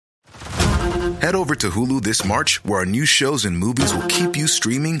Head over to Hulu this March, where our new shows and movies will keep you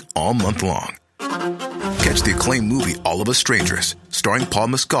streaming all month long. Catch the acclaimed movie All of Us Strangers, starring Paul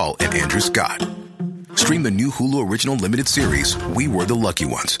Mescal and Andrew Scott. Stream the new Hulu original limited series We Were the Lucky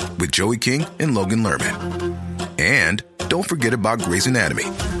Ones with Joey King and Logan Lerman. And don't forget about Grey's Anatomy.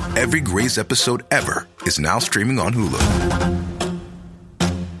 Every Grey's episode ever is now streaming on Hulu.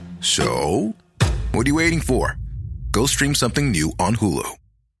 So, what are you waiting for? Go stream something new on Hulu.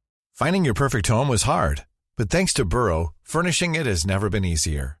 Finding your perfect home was hard, but thanks to Burrow, furnishing it has never been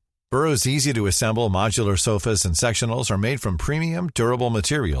easier. Burrow's easy-to-assemble modular sofas and sectionals are made from premium, durable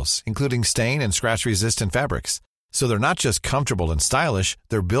materials, including stain and scratch-resistant fabrics. So they're not just comfortable and stylish,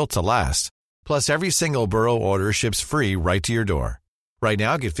 they're built to last. Plus, every single Burrow order ships free right to your door. Right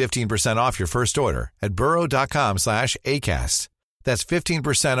now, get 15% off your first order at burrow.com/ACAST. That's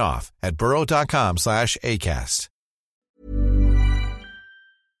 15% off at burrow.com/ACAST.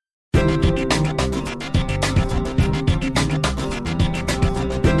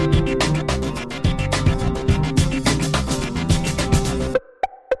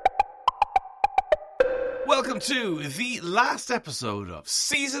 Welcome to the last episode of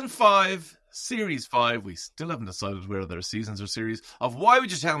Season 5, Series 5. We still haven't decided whether they're seasons or series of Why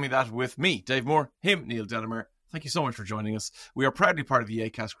Would You Tell Me That with me, Dave Moore, him, Neil Delamere. Thank you so much for joining us. We are proudly part of the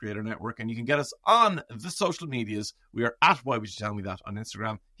Acast Creator Network, and you can get us on the social medias. We are at Why Would You Tell Me That on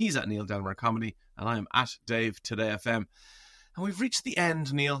Instagram. He's at Neil Delamere Comedy, and I am at Dave Today FM. And we've reached the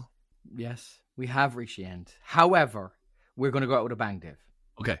end, Neil. Yes, we have reached the end. However, we're going to go out with a bang, Dave.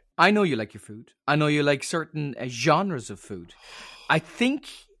 Okay. I know you like your food. I know you like certain genres of food. I think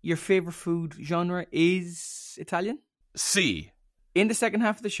your favourite food genre is Italian. C. In the second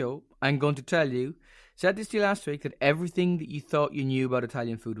half of the show, I'm going to tell you, said this to you last week, that everything that you thought you knew about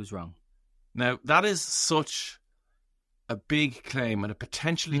Italian food was wrong. Now, that is such a big claim and a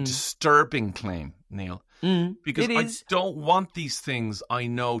potentially disturbing claim, Neil. Because I don't want these things I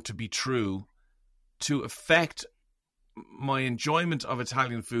know to be true to affect my enjoyment of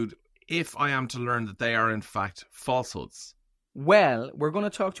Italian food if I am to learn that they are in fact falsehoods. Well, we're going to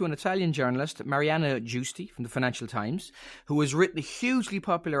talk to an Italian journalist, Mariana Giusti from the Financial Times, who has written a hugely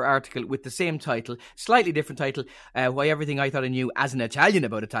popular article with the same title, slightly different title, Why Everything I Thought I Knew as an Italian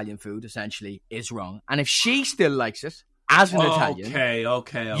about Italian food, essentially, is wrong. And if she still likes it, as an Italian,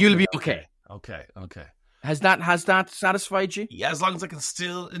 you'll be okay. Okay. Has that satisfied you? Yeah, as long as I can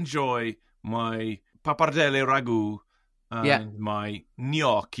still enjoy my pappardelle ragu and my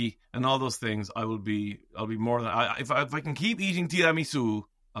gnocchi and all those things, I'll be more than if I can keep eating tiramisu,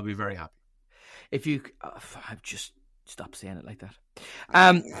 I'll be very happy. If you, I've just stop saying it like that.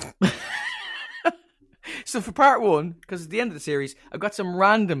 So for part one, because at the end of the series, I've got some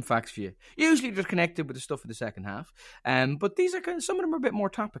random facts for you. Usually they're connected with the stuff in the second half, but these are some of them are a bit more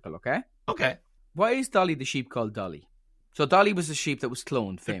topical. Okay. Why is Dolly the sheep called Dolly? So Dolly was the sheep that was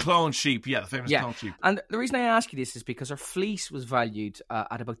cloned. The cloned sheep, the famous cloned sheep. And the reason I ask you this is because her fleece was valued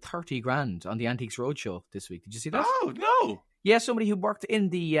at about 30 grand on the Antiques Roadshow this week. Did you see that? Oh, no. Yeah, somebody who worked in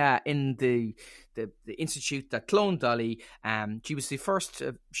the institute that cloned Dolly. She was the first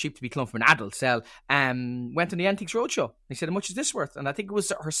sheep to be cloned from an adult cell. Went on the Antiques Roadshow. They said, how much is this worth? And I think it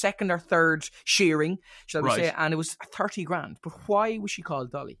was her second or third shearing, shall we say, and it was 30 grand. But why was she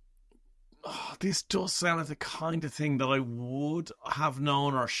called Dolly? Oh, this does sound like the kind of thing that I would have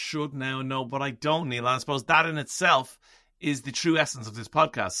known or should now know, but I don't, Neil. I suppose that in itself is the true essence of this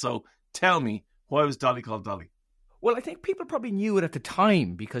podcast. So tell me, why was Dolly called Dolly? Well, I think people probably knew it at the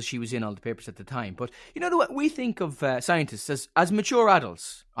time because she was in all the papers at the time. But you know what? We think of scientists as mature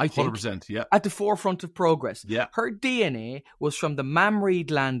adults, I think. 100%, yeah. At the forefront of progress. Yeah. Her DNA was from the mammary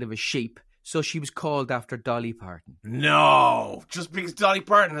gland of a sheep. So she was called after Dolly Parton. No, just because Dolly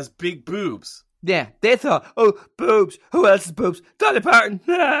Parton has big boobs. Yeah, they thought, oh, boobs. Who else has boobs? Dolly Parton.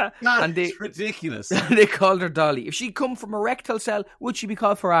 That's ridiculous. They called her Dolly. If she'd come from a rectal cell, would she be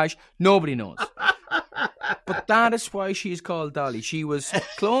called Farage? Nobody knows. But that is why she is called Dolly. She was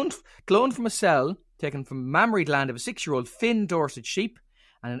cloned from a cell taken from a mammary gland of a 6-year-old Finn Dorset sheep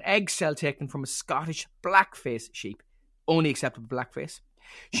and an egg cell taken from a Scottish blackface sheep. Only acceptable blackface.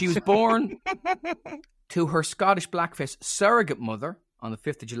 She was born to her Scottish blackface surrogate mother on the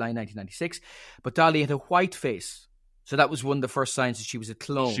 5th of July 1996, but Dolly had a white face. So that was one of the first signs that she was a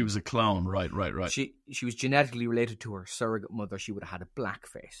clone. She was a clone, right. She was genetically related to her surrogate mother. She would have had a black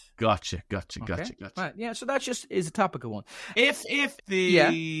face. Gotcha. Right, yeah, so that just is a topical one. If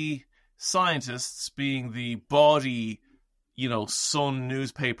the scientists, being the bawdy, Sun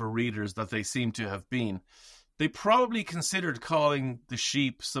newspaper readers that they seem to have been, they probably considered calling the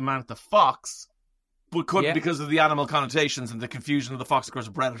sheep Samantha Fox, but couldn't because of the animal connotations and the confusion of the fox, of course,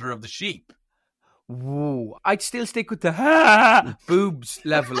 a predator of the sheep. Whoa. I'd still stick with the boobs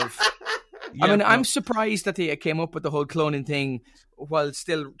level of... Yeah, I mean, no. I'm surprised that they came up with the whole cloning thing while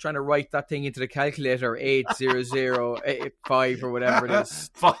still trying to write that thing into the calculator, 80085 or whatever it is.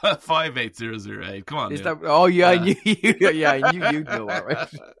 58008. Come on. Is Neil. that? Oh yeah, I knew. Yeah, I knew you'd know all right.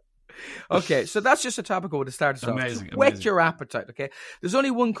 Okay, so that's just a topic I would have started off. Amazing, Whet amazing. your appetite. Okay, there's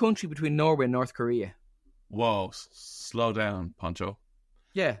only one country between Norway and North Korea. Whoa, slow down, Pancho.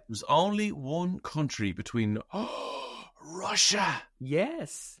 Yeah. There's only one country between Russia.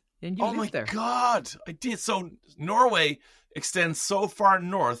 Yes. And you Oh live my there. God, I did. So Norway extends so far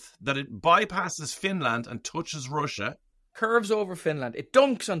north that it bypasses Finland and touches Russia. Curves over Finland. It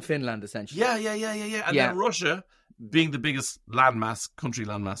dunks on Finland essentially. Yeah. And Yeah. then Russia, being the biggest country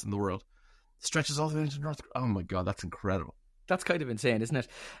landmass in the world, stretches all the way into North. Oh my God, that's incredible. That's kind of insane, isn't it?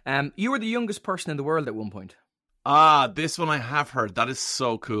 You were the youngest person in the world at one point. This one I have heard. That is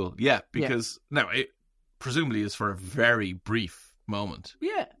so cool. Yeah, because now it presumably is for a very brief moment.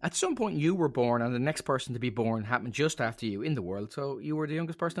 Yeah, at some point you were born, and the next person to be born happened just after you in the world, so you were the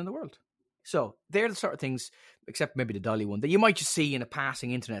youngest person in the world. So they're the sort of things, except maybe the Dolly one, that you might just see in a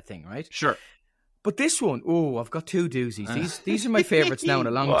passing internet thing, right? Sure. But this one, I've got two doozies. These are my favourites now in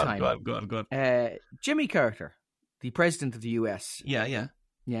a long time. Go on. Jimmy Carter, the president of the US. Yeah.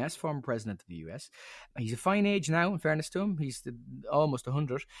 Yes, former president of the US. He's a fine age now, in fairness to him. He's almost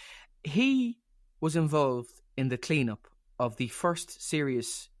 100. He was involved in the cleanup of the first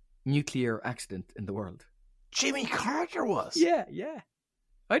serious nuclear accident in the world. Jimmy Carter was. Yeah.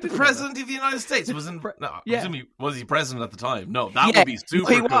 I The didn't president of the United States was was he president at the time? No, that would be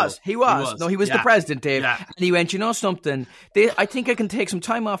super He cool. was. No, he was the president, Dave. Yeah. And he went, you know something? I think I can take some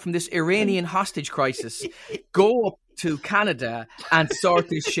time off from this Iranian hostage crisis, go up to Canada and sort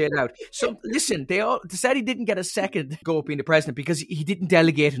this shit out. So, listen, they said he didn't get a second go up being the president because he didn't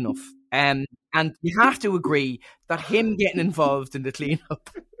delegate enough. And you have to agree that him getting involved in the cleanup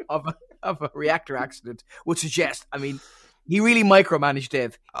of a reactor accident would suggest, I mean, he really micromanaged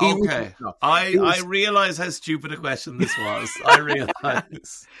Dave. Okay. I realise how stupid a question this was. I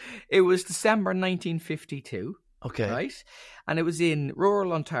realise. It was December 1952. Okay. Right? And it was in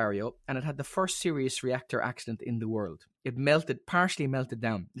rural Ontario, and it had the first serious reactor accident in the world. It partially melted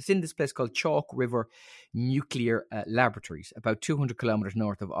down. It's in this place called Chalk River Nuclear Laboratories, about 200 kilometres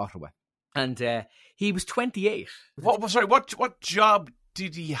north of Ottawa. And he was 28. What job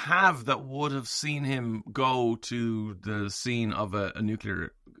did he have that would have seen him go to the scene of a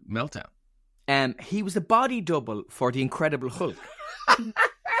nuclear meltdown? He was the body double for the Incredible Hulk.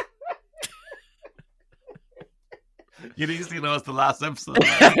 You'd easily know it's the last episode.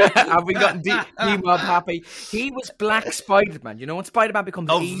 Have we gotten D-Mob happy? He was Black Spider-Man. You know when Spider-Man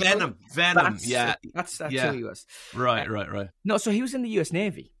becomes evil? Venom. That's who he was. Right. No, so he was in the US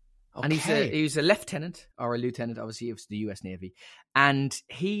Navy. Okay. And he was a lieutenant, or a lieutenant, obviously it was the US Navy. And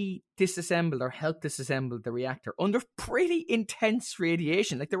he disassembled or helped disassemble the reactor under pretty intense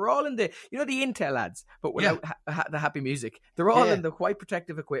radiation. Like they were all in the Intel ads, but without the happy music. They're all in the quite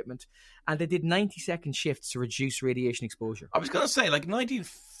protective equipment. And they did 90-second shifts to reduce radiation exposure. I was going to say, like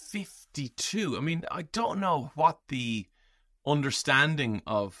 1952. I mean, I don't know what the understanding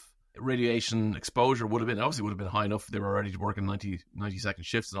of radiation exposure would have been. Obviously would have been high enough. They were already working 90-second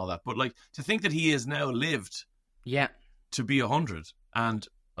shifts and all that, but like to think that he has now lived to be 100 and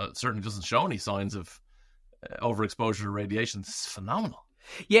certainly doesn't show any signs of overexposure to radiation, this is phenomenal.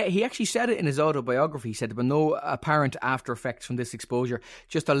 Yeah, he actually said it in his autobiography. He said there were no apparent after effects from this exposure,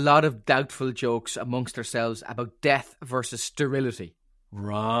 just a lot of doubtful jokes amongst ourselves about death versus sterility.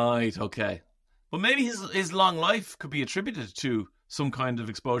 Right, okay. But maybe his long life could be attributed to some kind of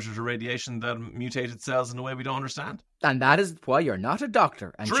exposure to radiation that mutated cells in a way we don't understand. And that is why you're not a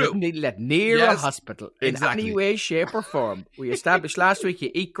doctor and shouldn't be let near a hospital in any way, shape or form. We established last week you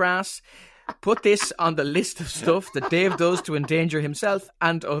eat grass. Put this on the list of stuff that Dave does to endanger himself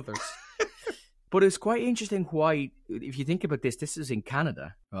and others. But it's quite interesting why, if you think about this is in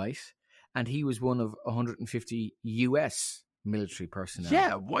Canada, right? And he was one of 150 US military personnel.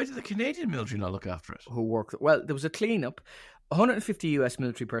 Yeah, why did the Canadian military not look after it? Who worked? Well, there was a cleanup. 150 US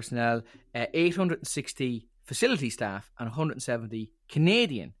military personnel, 860 facility staff, and 170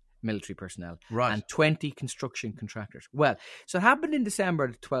 Canadian military personnel, and 20 construction contractors. Well, so it happened in December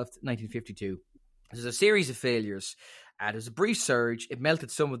 12th, 1952. There's a series of failures. There was a brief surge. It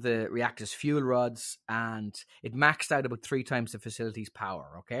melted some of the reactor's fuel rods, and it maxed out about 3 times the facility's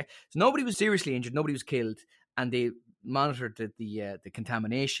power. Okay, so nobody was seriously injured, nobody was killed, and they monitored the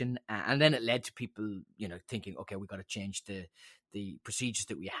contamination, and then it led to people, thinking, okay, we got to change the procedures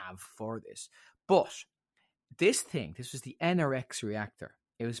that we have for this. But this was the NRX reactor.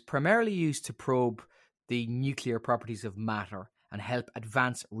 It was primarily used to probe the nuclear properties of matter and help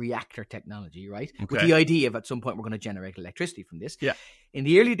advance reactor technology, right? Okay. With the idea of at some point we're going to generate electricity from this. Yeah. In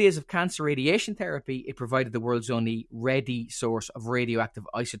the early days of cancer radiation therapy, it provided the world's only ready source of radioactive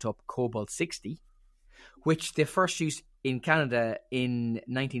isotope cobalt-60, which they first used in Canada in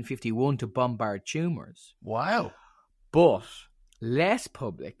 1951 to bombard tumours. Wow. But less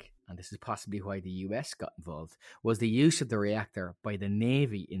public, and this is possibly why the US got involved, was the use of the reactor by the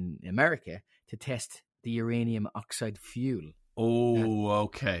Navy in America to test the uranium oxide fuel. Oh,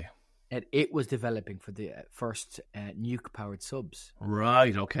 okay. And it was developing for the first nuke-powered subs.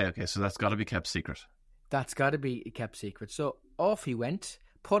 Right, okay. So that's got to be kept secret. That's got to be kept secret. So off he went,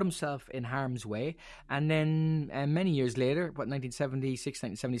 put himself in harm's way, and then many years later, 1976,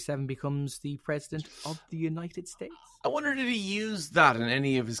 1977, becomes the president of the United States. I wonder, did he use that in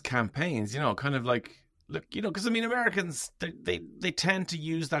any of his campaigns? You know, kind of like, look, you know, because I mean, Americans, they tend to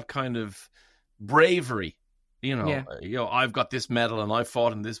use that kind of bravery. You know, I've got this medal and I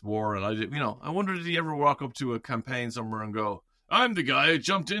fought in this war, and I did. You know, I wonder, did he ever walk up to a campaign somewhere and go, "I'm the guy who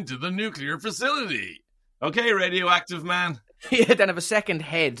jumped into the nuclear facility." Okay, radioactive man. He then have a second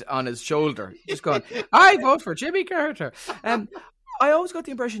head on his shoulder, just going, "I vote for Jimmy Carter." I always got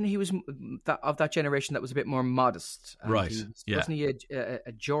the impression he was of that generation that was a bit more modest. Right. Wasn't he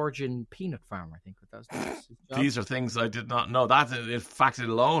a Georgian peanut farmer, I think? That was his job. These are things I did not know. That, in fact, it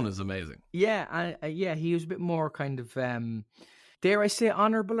alone is amazing. Yeah, he was a bit more kind of, dare I say,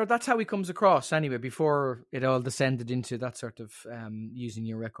 honourable, or that's how he comes across anyway, before it all descended into that sort of using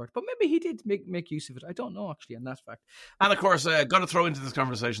your record. But maybe he did make use of it. I don't know, actually, on that fact. And, of course, got to throw into this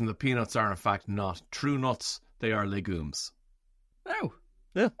conversation that peanuts are, in fact, not true nuts. They are legumes. Oh,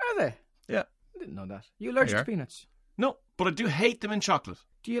 yeah. Are they? Yeah. I didn't know that. You allergic to peanuts? No, but I do hate them in chocolate.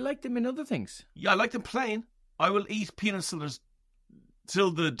 Do you like them in other things? Yeah, I like them plain. I will eat peanut cillars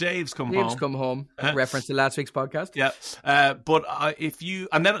till the Daves come Daves home. come home. Reference to last week's podcast. Yeah. But if you...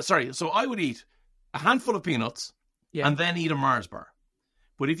 And then, sorry, so I would eat a handful of peanuts and then eat a Mars bar.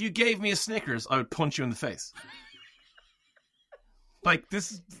 But if you gave me a Snickers, I would punch you in the face. Like,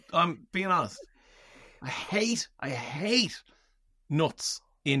 this is... I'm being honest. I hate nuts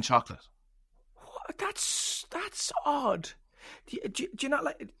in chocolate. What? That's odd. Do you not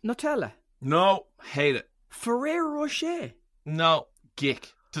like Nutella? No, hate it. Ferrero Rocher? No,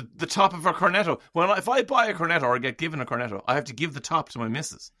 gick. To the top of a cornetto. Well, if I buy a cornetto or get given a cornetto, I have to give the top to my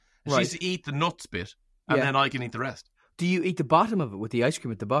missus. Right. She's to eat the nuts bit, and then I can eat the rest. Do you eat the bottom of it with the ice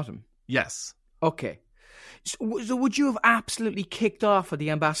cream at the bottom? Yes. Okay. So would you have absolutely kicked off at the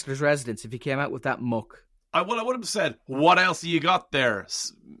ambassador's residence if he came out with that muck? I would have said, "What else have you got there,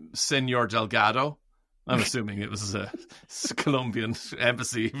 Senor Delgado?" I'm assuming it was a Colombian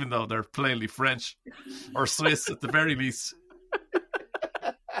embassy, even though they're plainly French or Swiss at the very least.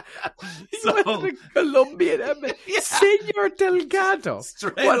 So, the Colombian embassy, Senor Delgado.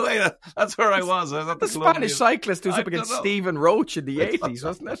 Straight away, that's where I was. I was at the Spanish cyclist who was up against Stephen Roach in the 80s,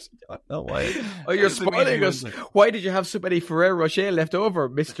 wasn't it? No way. Oh, you're spoiling us. Why did you have so many Ferrero Rocher left over,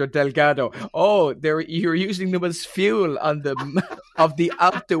 Mr. Delgado? Oh, you're using them as fuel on the of the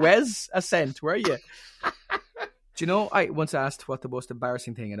Alpe d'Huez ascent, were you? Do you know, I once asked what the most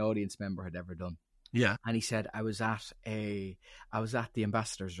embarrassing thing an audience member had ever done. Yeah. And he said, I was at the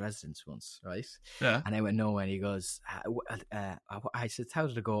ambassador's residence once, right? Yeah. And I went, no, and he goes, I said, how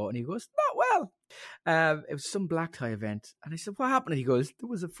did it go? And he goes, not well. It was some black tie event. And I said, what happened? And he goes, there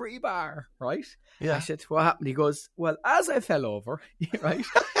was a free bar, right? Yeah. I said, what happened? He goes, well, as I fell over, right,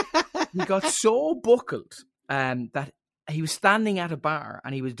 he got so buckled that he was standing at a bar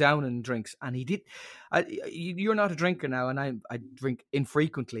and he was down in drinks, and he did. You're not a drinker now, and I drink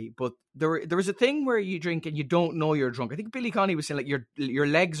infrequently, but there is a thing where you drink and you don't know you're drunk. I think Billy Connolly was saying, like, your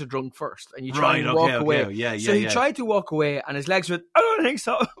legs are drunk first, and you try to walk away. Yeah, so he tried to walk away, and his legs went, I don't think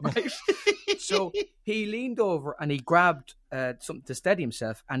so. Right? So he leaned over and he grabbed something to steady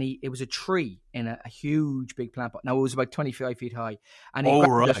himself, and it was a tree in a huge big plant pot. Now it was about 25 feet high, and he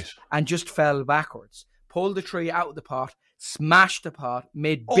grabbed it and just fell backwards. Pulled the tree out of the pot, smashed the pot,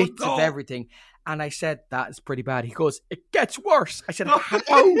 made bits of everything. And I said, that is pretty bad. He goes, it gets worse. I said, how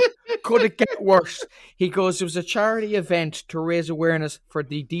could it get worse? He goes, it was a charity event to raise awareness for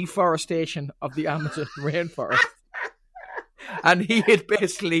the deforestation of the Amazon rainforest. And he had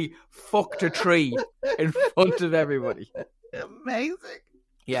basically fucked a tree in front of everybody. Amazing.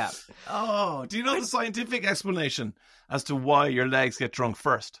 Yeah. Oh, do you know the scientific explanation as to why your legs get drunk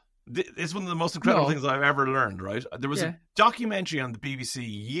first? It's one of the most incredible things I've ever learned, right? There was a documentary on the BBC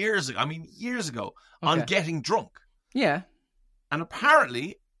years ago, on getting drunk. Yeah. And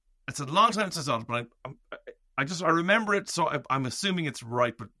apparently, it's a long time since I saw it, but I remember it, so I'm assuming it's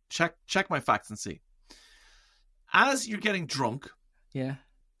right, but check my facts and see. As you're getting drunk, Yeah.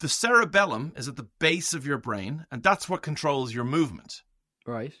 the cerebellum is at the base of your brain, and that's what controls your movement.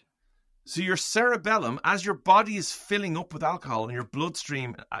 Right. So your cerebellum, as your body is filling up with alcohol and your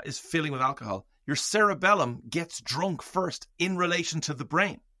bloodstream is filling with alcohol, your cerebellum gets drunk first in relation to the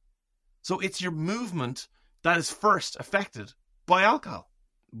brain. So it's your movement that is first affected by alcohol.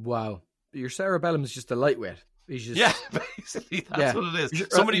 Wow. Your cerebellum is just a lightweight. He's just, Yeah, basically, that's what it is.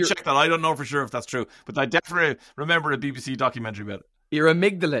 Somebody check that. I don't know for sure if that's true, but I definitely remember a BBC documentary about it. Your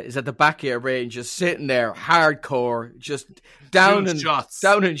amygdala is at the back of your brain, just sitting there, hardcore, just down Doing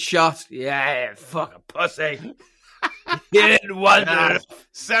in shots. Yeah, fucking pussy. You didn't want that.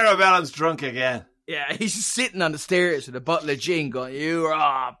 Cerebellum's drunk again. Yeah, he's just sitting on the stairs with a bottle of gin going, you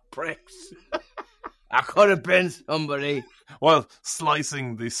are pricks. I could have been somebody. While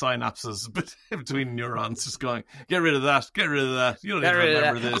slicing the synapses between neurons, just going, get rid of that, get rid of that. You don't need to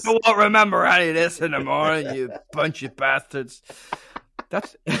remember this. I won't remember any of this in the morning, you bunch of bastards.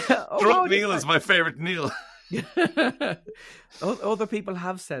 That's Drunk Neil is my favourite Neil. Other people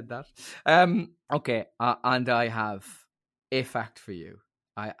have said that. Okay, and I have a fact for you.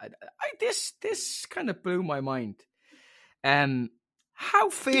 This kind of blew my mind. How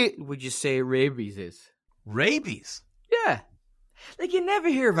fatal would you say rabies is? Rabies? Yeah. Like, you never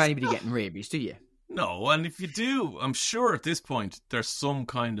hear of anybody getting rabies, do you? No, and if you do, I'm sure at this point there's some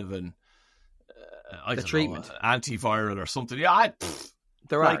kind of an treatment, antiviral or something. Yeah,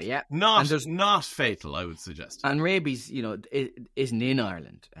 there are. Yeah, not fatal, I would suggest. And rabies, isn't in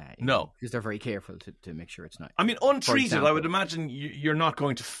Ireland. No, because they're very careful to make sure it's not. I mean, untreated, I would imagine you're not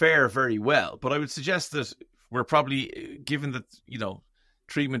going to fare very well. But I would suggest that we're probably, given that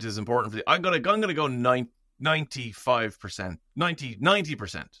treatment is important for you, I'm gonna go 95%,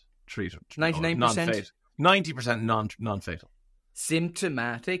 90% treated, 99%, 90% non-fatal.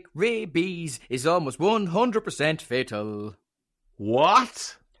 Symptomatic rabies is almost 100% fatal.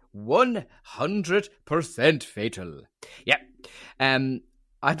 What? 100% fatal. Yeah. I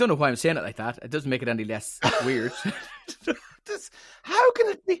don't know why I'm saying it like that. It doesn't make it any less weird. How can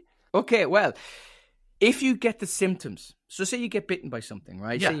it be? Okay, well, if you get the symptoms, so say you get bitten by something,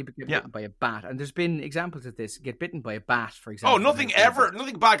 right? Yeah. Say you get bitten by a bat, and there's been examples of this. Get bitten by a bat, for example. Oh, nothing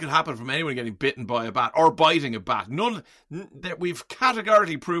bad can happen from anyone getting bitten by a bat or biting a bat. None that we've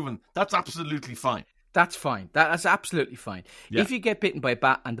categorically proven that's absolutely fine. That's fine. That's absolutely fine. Yeah. If you get bitten by a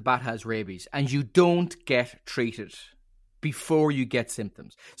bat and the bat has rabies and you don't get treated before you get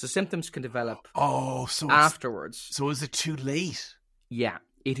symptoms, so symptoms can develop afterwards. So is it too late? Yeah.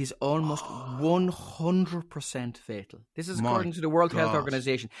 It is almost 100% fatal. This is according to the World Health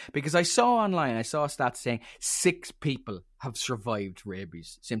Organization. Because I saw a stat saying 6 people have survived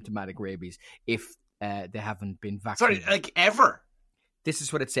rabies, symptomatic rabies, if they haven't been vaccinated. Sorry, like ever? This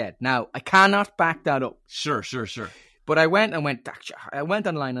is what it said. Now, I cannot back that up. Sure. But I went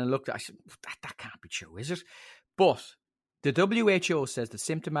online and looked. I said, that can't be true, is it? But the WHO says that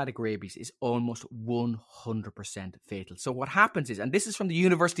symptomatic rabies is almost 100% fatal. So what happens is, and this is from the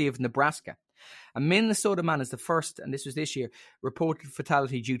University of Nebraska, a Minnesota man is the first, and this was this year, reported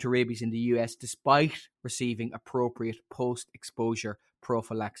fatality due to rabies in the US despite receiving appropriate post-exposure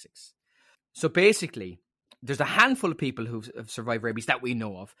prophylaxis. So basically, there's a handful of people who have survived rabies that we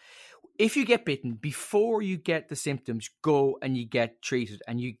know of. If you get bitten, before you get the symptoms, go and you get treated.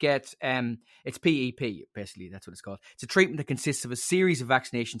 And you get, it's PEP, basically, that's what it's called. It's a treatment that consists of a series of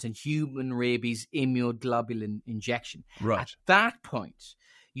vaccinations and human rabies immunoglobulin injection. Right. At that point,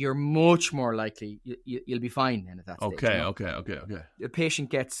 you're much more likely, you'll be fine then at that stage. Okay. The patient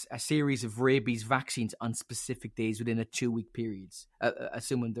gets a series of rabies vaccines on specific days within a 2-week period,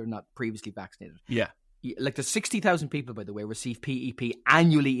 assuming they're not previously vaccinated. Yeah. Like, there's 60,000 people, by the way, receive PEP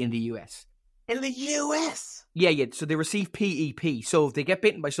annually in the US. In the US? Yeah. So they receive PEP. So if they get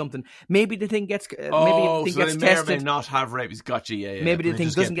bitten by something, maybe the thing gets tested. May or may not have rabies. Gotcha. Yeah. Maybe the thing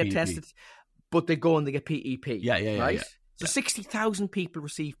doesn't get tested, but they go and they get PEP. Yeah. Right. Yeah. So 60,000 people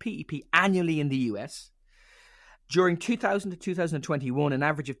receive PEP annually in the US. During 2000 to 2021, an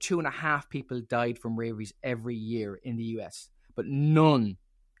average of 2.5 people died from rabies every year in the US, but none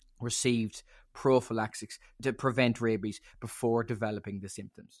received prophylaxis to prevent rabies before developing the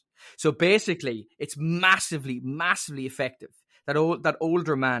symptoms. So basically, it's massively, massively effective. That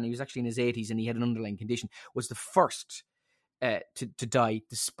older man, he was actually in his 80s and he had an underlying condition, was the first to die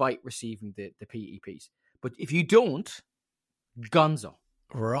despite receiving the PEPs. But if you don't, gonzo.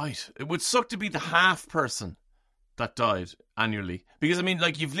 Right. It would suck to be the half person that died annually, because I mean,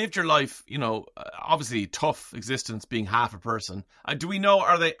 like, you've lived your life, obviously tough existence being half a person. Do we know,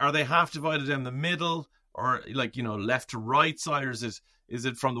 are they half divided down the middle, or like, left to right side, or is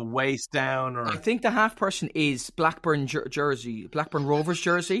it from the waist down? Or I think the half person is Blackburn Rovers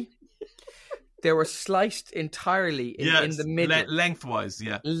jersey. They were sliced entirely in the middle. Lengthwise,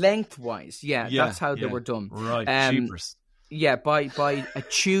 yeah. Lengthwise, yeah. That's how they were done. Right, cheapers. Yeah, by a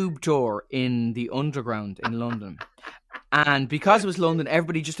tube door in the underground in London. And because it was London,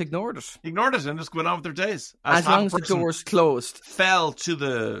 everybody just ignored it. Ignored it and just went on with their days. As long as the doors closed. Fell to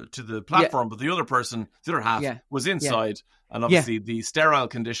the platform, but the other person, the other half, was inside. Yeah. And obviously the sterile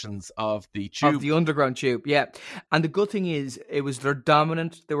conditions of the tube. Of the underground tube, yeah. And the good thing is, it was their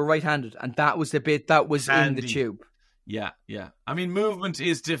dominant, they were right-handed, and that was the bit that was in the tube. Yeah. I mean, movement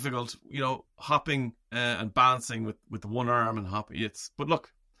is difficult, hopping and balancing with one arm and hopping. But look,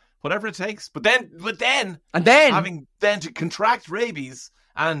 whatever it takes. But then having then to contract rabies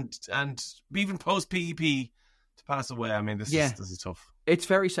and even post PEP to pass away. I mean, this is tough. It's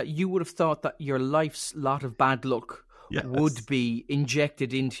very sad. You would have thought that your life's lot of bad luck would be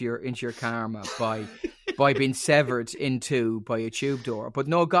injected into your karma by being severed in two by a tube door. But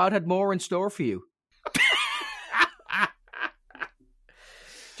no, God had more in store for you.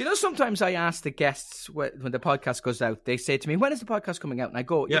 Do you know, sometimes I ask the guests when the podcast goes out, they say to me, when is the podcast coming out? And I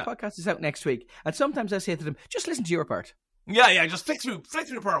go, your podcast is out next week. And sometimes I say to them, just listen to your part. Yeah, just flick through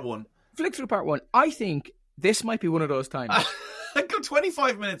part one. Flick through part one. I think this might be one of those times. I'd go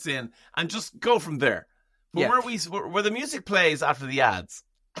 25 minutes in and just go from there. But where the music plays after the ads.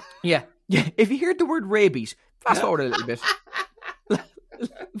 Yeah. If you hear the word rabies, fast forward a little bit.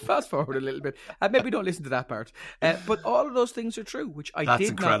 Fast forward a little bit. Maybe don't listen to that part. But all of those things are true, which I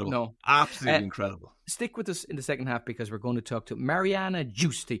did not know. Absolutely incredible. Stick with us in the second half, because we're going to talk to Mariana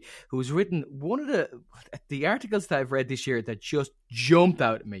Giusti, who has written one of the articles that I've read this year that just jumped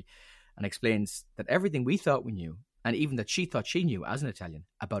out at me, and explains that everything we thought we knew, and even that she thought she knew as an Italian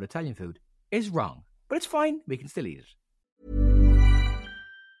about Italian food, is wrong. But it's fine. We can still eat it.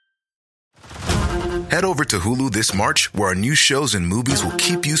 Head over to Hulu this March, where our new shows and movies will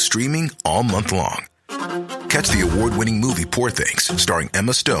keep you streaming all month long. Catch the award-winning movie Poor Things, starring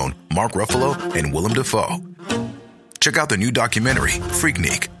Emma Stone, Mark Ruffalo, and Willem Dafoe. Check out the new documentary,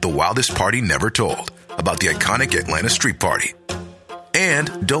 Freaknik, The Wildest Party Never Told, about the iconic Atlanta Street Party.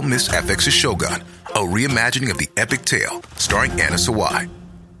 And don't miss FX's Shogun, a reimagining of the epic tale, starring Anna Sawai.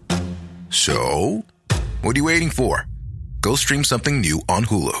 So, what are you waiting for? Go stream something new on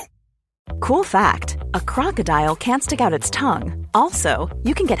Hulu. Cool fact, a crocodile can't stick out its tongue. Also,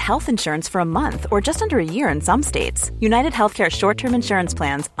 you can get health insurance for a month or just under a year in some states. United Healthcare short-term insurance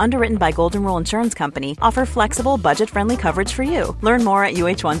plans, underwritten by Golden Rule Insurance Company, offer flexible, budget-friendly coverage for you. Learn more at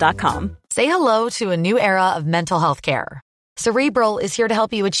uh1.com. Say hello to a new era of mental health care. Cerebral is here to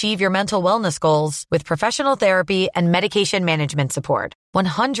help you achieve your mental wellness goals with professional therapy and medication management support.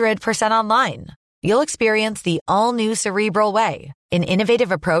 100% online. You'll experience the all-new Cerebral Way, an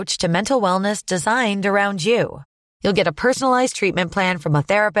innovative approach to mental wellness designed around you. You'll get a personalized treatment plan from a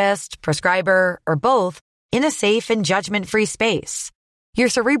therapist, prescriber, or both in a safe and judgment-free space. Your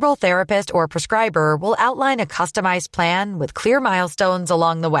Cerebral therapist or prescriber will outline a customized plan with clear milestones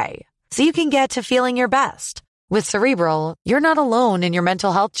along the way, so you can get to feeling your best. With Cerebral, you're not alone in your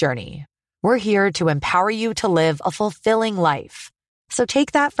mental health journey. We're here to empower you to live a fulfilling life. So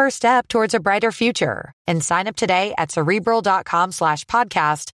take that first step towards a brighter future and sign up today at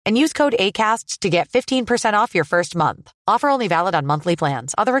Cerebral.com/podcast and use code ACAST to get 15% off your first month. Offer only valid on monthly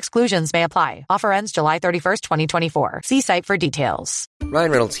plans. Other exclusions may apply. Offer ends July 31st, 2024. See site for details.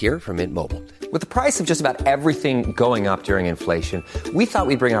 Ryan Reynolds here from Mint Mobile. With the price of just about everything going up during inflation, we thought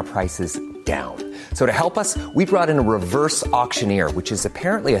we'd bring our prices down. So to help us, we brought in a reverse auctioneer, which is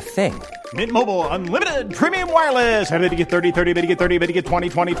apparently a thing. Mint Mobile Unlimited Premium Wireless. How to get 30, 30, bit to get 30, bit to get 20,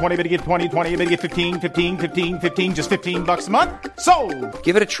 20, 20, bit to get 20, 20, bit to get 15, 15, 15, 15, just $15 a month? Sold!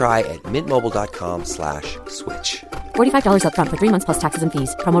 Give it a try at mintmobile.com/switch. $45 up front for 3 months plus taxes and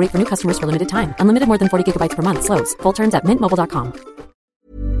fees. Promo rate for new customers for limited time. Unlimited more than 40 gigabytes per month. Slows full terms at mintmobile.com.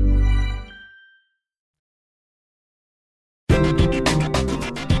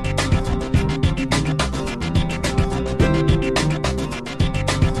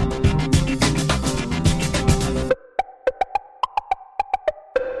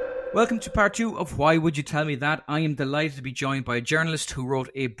 Welcome to part 2 of Why Would You Tell Me That? I am delighted to be joined by a journalist who wrote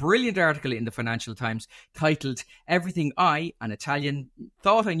a brilliant article in the Financial Times titled Everything I, an Italian,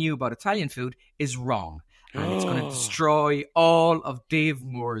 thought I knew about Italian food is wrong. And it's going to destroy all of Dave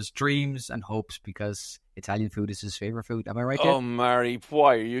Moore's dreams and hopes because Italian food is his favourite food. Am I right, Dave? Oh, Mary,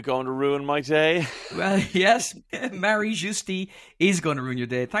 why are you going to ruin my day? Well, yes, Mary Giusti is going to ruin your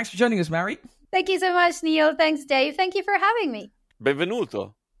day. Thanks for joining us, Mary. Thank you so much, Neil. Thanks, Dave. Thank you for having me.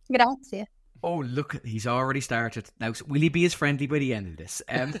 Benvenuto. Grazie. Oh, look, he's already started. Now, will he be as friendly by the end of this?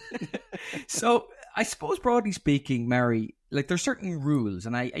 So, I suppose, broadly speaking, Mary, like there's certain rules,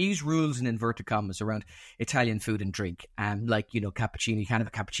 and I use rules in inverted commas around Italian food and drink. Like, you know, cappuccino, you can't have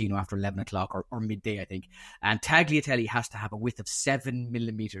a cappuccino after 11 o'clock or midday, I think. And tagliatelle has to have a width of 7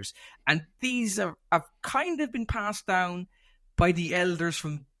 millimeters. And these have kind of been passed down by the elders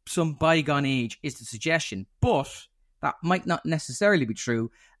from some bygone age, is the suggestion. But that might not necessarily be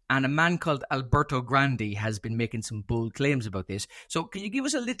true. And a man called Alberto Grandi has been making some bold claims about this. So can you give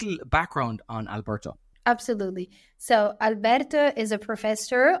us a little background on Alberto? Absolutely. So Alberto is a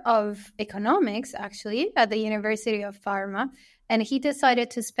professor of economics, actually, at the University of Parma. And he decided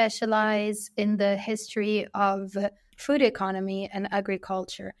to specialize in the history of food economy and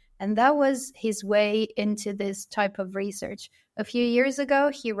agriculture. And that was his way into this type of research. A few years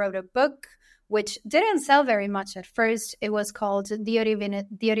ago, he wrote a book which didn't sell very much at first. It was called Di Origine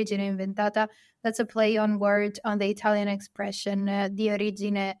Inventata. That's a play on word on the Italian expression Di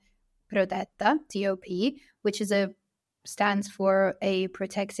Origine Protetta, DOP, which stands for a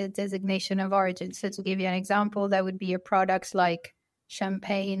protected designation of origin. So to give you an example, that would be a products like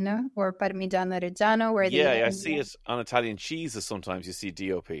champagne or Parmigiano Reggiano. I see it on Italian cheeses sometimes. You see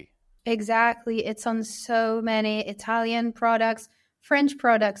DOP. Exactly. It's on so many Italian products. French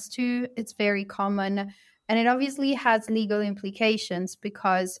products too, it's very common. And it obviously has legal implications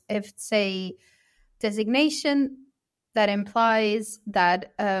because if it's a designation that implies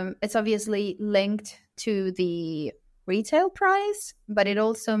that it's obviously linked to the retail price, but it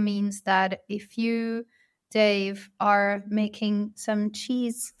also means that if you, Dave, are making some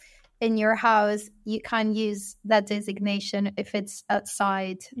cheese in your house, you can use that designation if it's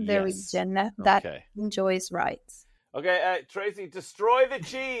outside the region that enjoys rights. Okay, Tracy, destroy the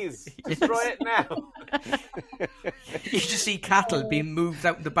cheese. Destroy it now. You just see cattle being moved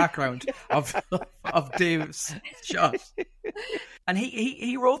out in the background of Dave's shot. And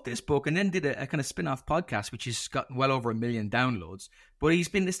he wrote this book and then did a kind of spin-off podcast, which has gotten well over 1 million downloads. But he's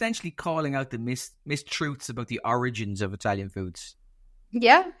been essentially calling out the mistruths about the origins of Italian foods.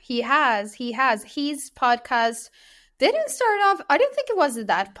 Yeah, he has. His podcast didn't start off, I don't think it was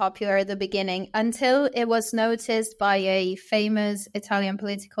that popular at the beginning until it was noticed by a famous Italian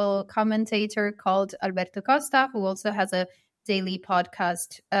political commentator called Alberto Costa, who also has a daily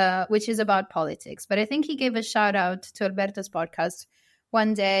podcast, which is about politics. But I think he gave a shout out to Alberto's podcast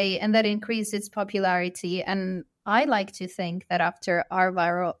one day, and that increased its popularity. And I like to think that after our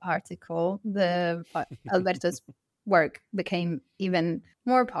viral article, Alberto's work became even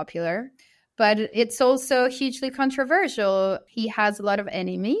more popular. But it's also hugely controversial. He has a lot of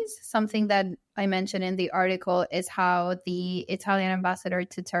enemies. Something that I mentioned in the article is how the Italian ambassador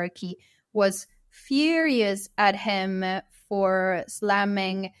to Turkey was furious at him for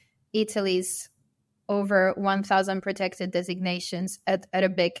slamming Italy's over 1,000 protected designations at a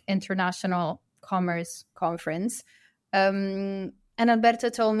big international commerce conference. And Alberto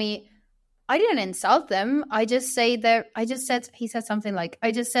told me, I didn't insult them. He said something like,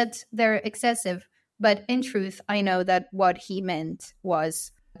 I just said they're excessive. But in truth, I know that what he meant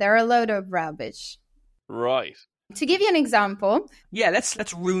was they're a load of rubbish. Right. To give you an example. Yeah,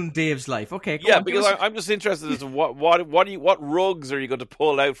 let's ruin Dave's life. Okay. Because I'm just interested as to what rugs are you going to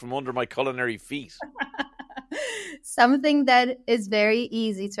pull out from under my culinary feet? Something that is very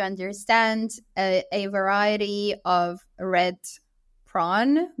easy to understand, a variety of red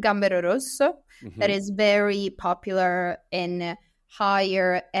prawn, gambero rosso, that is very popular in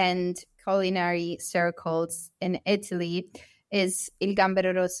higher end culinary circles in Italy, is il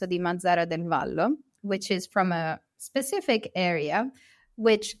gambero rosso di Mazara del Vallo, which is from a specific area,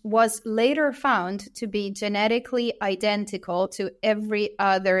 which was later found to be genetically identical to every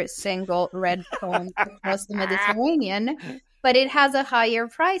other single red prawn across the Mediterranean, but it has a higher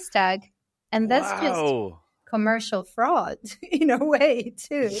price tag. And that's just commercial fraud in a way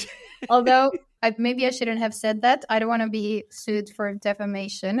too. Although maybe I shouldn't have said that. I don't want to be sued for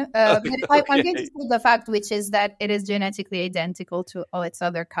defamation. But I'm going to say the fact, which is that it is genetically identical to all its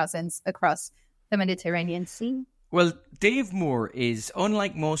other cousins across the Mediterranean Sea. Well, Dave Moore is,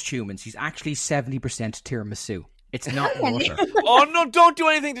 unlike most humans, he's actually 70% tiramisu. It's not water. Oh, no, don't do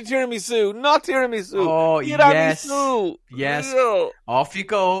anything to tiramisu. Not tiramisu. Oh, tiramisu. Yes. No. Off you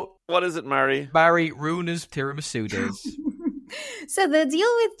go. What is it, Mary? Barry, ruin his tiramisu days. So the deal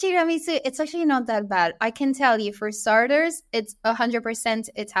with tiramisu, it's actually not that bad. I can tell you, for starters, it's 100%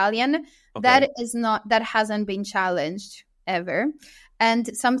 Italian. Okay. That hasn't been challenged ever.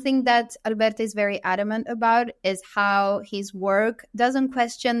 And something that Alberto is very adamant about is how his work doesn't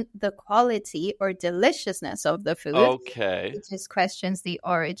question the quality or deliciousness of the food. Okay. It just questions the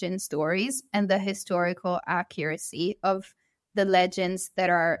origin stories and the historical accuracy of the legends that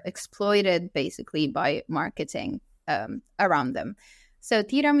are exploited basically by marketing around them. So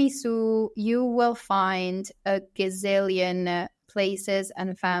tiramisu, you will find a gazillion places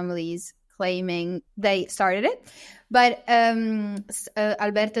and families claiming they started it. But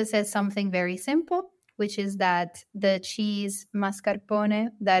Alberto says something very simple, which is that the cheese mascarpone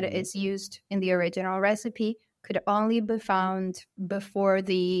that is used in the original recipe could only be found before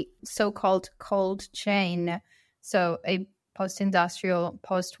the so-called cold chain, so a post-industrial,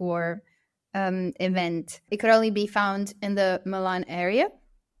 post-war event. It could only be found in the Milan area.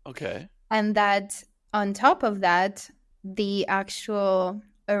 Okay. And that on top of that, the actual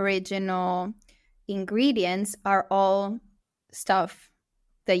original ingredients are all stuff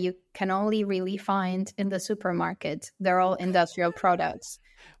that you can only really find in the supermarket. They're all industrial products.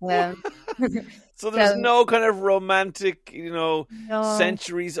 So there's no kind of romantic, No.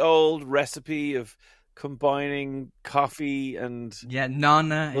 centuries old recipe of combining coffee and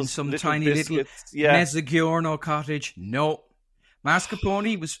nonna in those some little tiny biscuits. little Mezzogiorno cottage. No.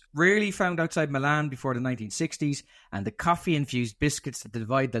 Mascarpone was rarely found outside Milan before the 1960s, and the coffee-infused biscuits that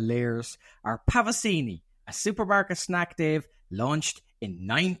divide the layers are Pavazzini, a supermarket snack, Dave, launched in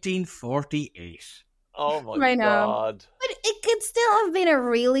 1948. Oh my Right now. God. But it could still have been a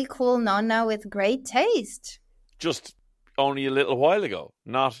really cool nonna with great taste. Just only a little while ago,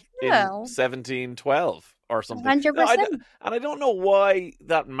 not in Well. 1712 or something. 100%. And I don't know why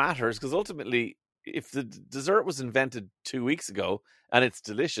that matters, because ultimately, if the dessert was invented 2 weeks ago and it's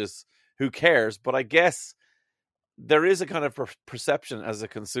delicious, who cares? But I guess there is a kind of perception as a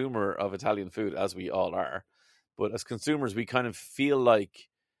consumer of Italian food, as we all are. But as consumers, we kind of feel like,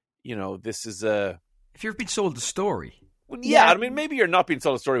 this is a... If you've been sold the story. Well, yeah, I mean, maybe you're not being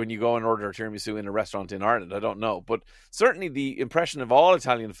told a story when you go and order a tiramisu in a restaurant in Ireland. I don't know. But certainly the impression of all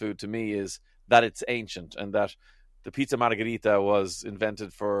Italian food to me is that it's ancient and that the pizza margherita was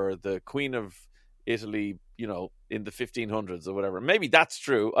invented for the Queen of Italy, in the 1500s or whatever. Maybe that's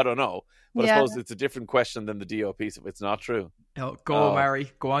true. I don't know. But I suppose it's a different question than the DO piece if it's not true. Oh, go,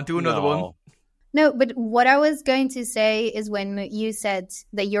 Mary. Go on, do another one. No, but what I was going to say is when you said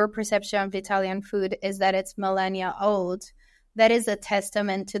that your perception of Italian food is that it's millennia old, that is a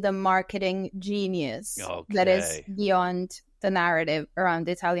testament to the marketing genius that is beyond the narrative around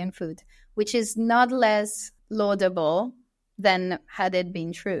Italian food, which is not less laudable than had it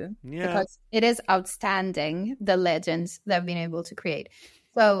been true. Yeah. Because it is outstanding, the legends they've been able to create.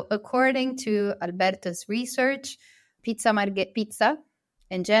 So according to Alberto's research, pizza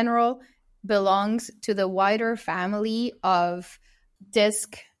in general belongs to the wider family of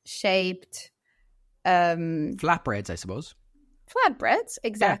disc-shaped flatbreads, I suppose. Flatbreads,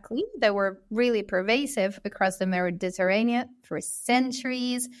 exactly. Yeah. They were really pervasive across the Mediterranean for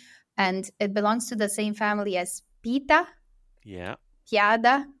centuries, and it belongs to the same family as pita,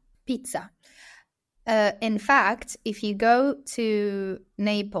 piada, pizza. In fact, if you go to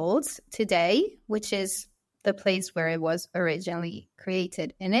Naples today, which is the place where it was originally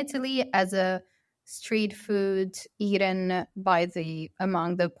created in Italy as a street food eaten by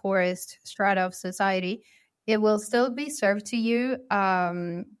among the poorest strata of society, it will still be served to you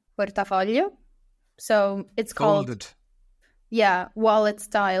portafoglio. So it's folded. Wallet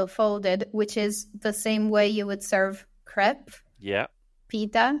style folded, which is the same way you would serve crepe,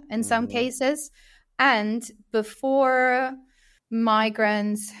 pita in some cases. And before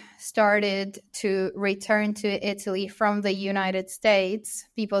migrants started to return to Italy from the United States,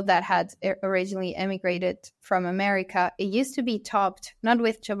 people that had originally emigrated from America, it used to be topped not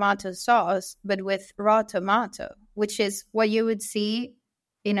with tomato sauce, but with raw tomato, which is what you would see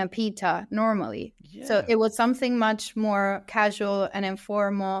in a pita normally. Yeah. So it was something much more casual and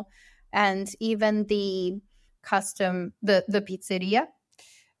informal. And even the custom, the pizzeria,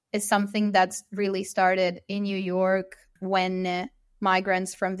 is something that's really started in New York when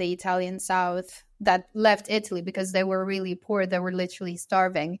migrants from the Italian South that left Italy because they were really poor, they were literally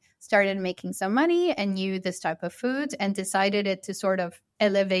starving, started making some money and knew this type of food and decided it to sort of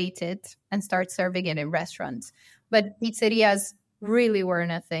elevate it and start serving it in restaurants. But pizzerias really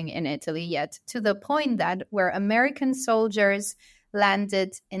weren't a thing in Italy yet, to the point that where American soldiers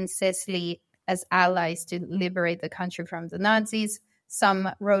landed in Sicily as allies to liberate the country from the Nazis, some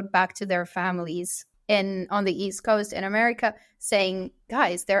rode back to their families on the East Coast in America saying,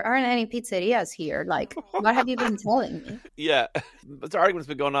 guys, there aren't any pizzerias here. Like, what have you been telling me? Yeah. The argument's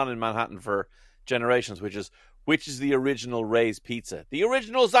been going on in Manhattan for generations, which is which is the original Ray's Pizza. The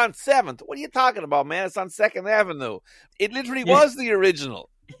original's on 7th. What are you talking about, man? It's on 2nd Avenue. It literally was the original.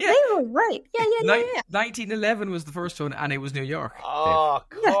 Yeah. They were right. Yeah. 1911 was the first one, and it was New York. Oh,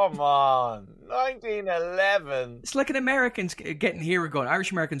 come on. 1911. It's like an Americans getting here and going,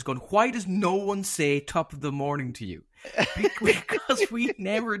 Irish Americans going, why does no one say top of the morning to you? Because we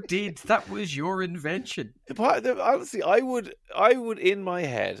never did. That was your invention. Honestly, I would in my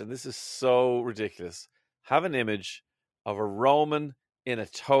head, and this is so ridiculous, have an image of a Roman in a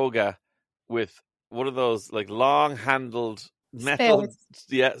toga with one of those like long-handled metal,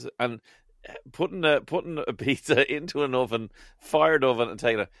 and putting a pizza into an oven, fired oven, and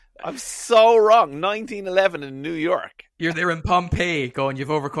taking it. I'm so wrong. 1911 in New York. You're there in Pompeii going, you've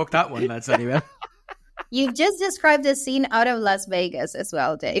overcooked that one, lads, anyway. You've just described a scene out of Las Vegas as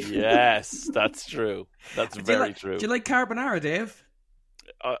well, Dave. Yes, that's true. That's very true. Do you like carbonara, Dave?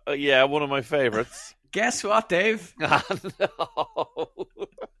 Yeah, one of my favorites. Guess what, Dave? No.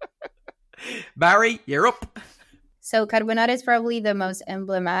 Barry, you're up. So carbonara is probably the most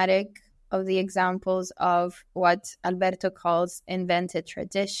emblematic of the examples of what Alberto calls invented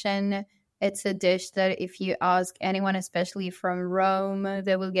tradition. It's a dish that if you ask anyone, especially from Rome,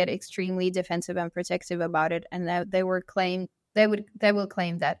 they will get extremely defensive and protective about it, and that they will claim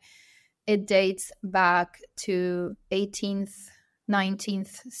that it dates back to 18th,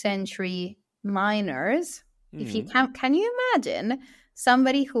 19th century miners. If you can you imagine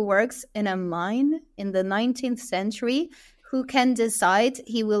somebody who works in a mine in the 19th century who can decide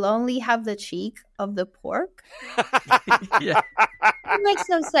he will only have the cheek of the pork? Yeah. It makes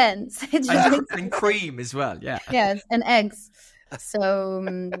no sense. And cream as well, yeah. Yes, and eggs.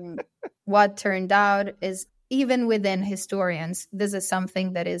 So what turned out is, even within historians, this is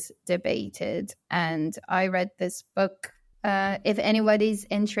something that is debated. And I read this book. If anybody's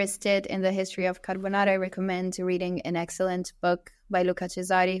interested in the history of carbonara, I recommend reading an excellent book by Luca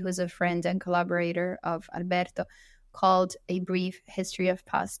Cesari, who's a friend and collaborator of Alberto, called A Brief History of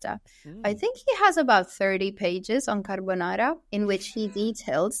Pasta. I think he has about 30 pages on carbonara, in which he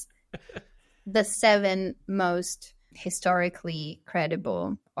details the 7 most historically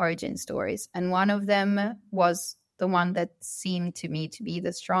credible origin stories. And one of them was the one that seemed to me to be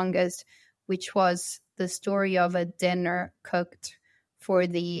the strongest, which was the story of a dinner cooked for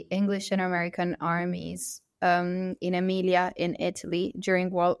the English and American armies in Emilia in Italy during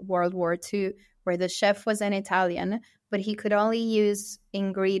World War II, where the chef was an Italian, but he could only use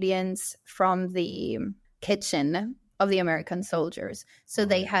ingredients from the kitchen of the American soldiers. So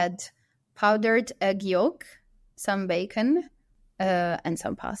they had powdered egg yolk, some bacon, and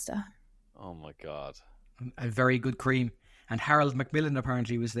some pasta. Oh my God. A very good cream. And Harold Macmillan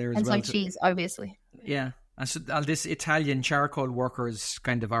apparently was there as well. And some cheese, obviously. Yeah. And so this Italian charcoal workers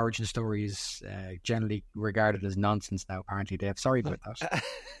kind of origin story is generally regarded as nonsense now, apparently, Dave. Sorry about that.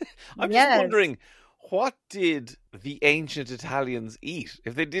 I'm just wondering, what did the ancient Italians eat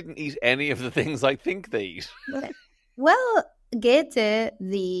if they didn't eat any of the things I think they eat? Well, Goethe,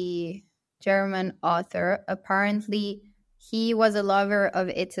 the German author, apparently he was a lover of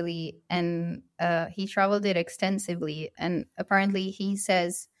Italy, and he traveled it extensively. And apparently he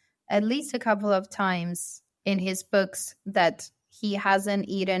says at least a couple of times in his books that he hasn't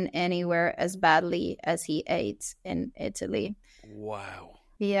eaten anywhere as badly as he ate in Italy. Wow.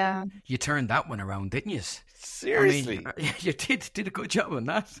 Yeah. You turned that one around, didn't you? Seriously? I mean, you did a good job on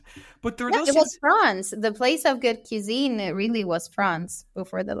that. But it was France. The place of good cuisine really was France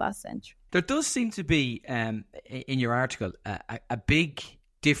before the last century. There does seem to be, in your article, a big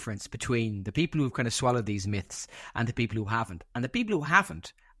difference between the people who've kind of swallowed these myths and the people who haven't. And the people who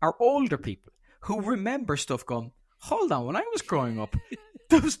haven't are older people who remember stuff going, hold on, when I was growing up,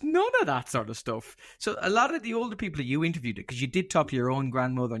 there was none of that sort of stuff. So a lot of the older people that you interviewed, because you did talk to your own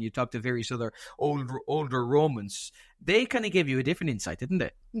grandmother and you talked to various other older Romans, they kind of gave you a different insight, didn't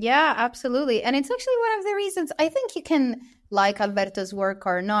they? Yeah, absolutely. And it's actually one of the reasons I think you can like Alberto's work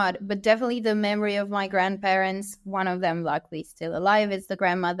or not, but definitely the memory of my grandparents, one of them luckily still alive, is the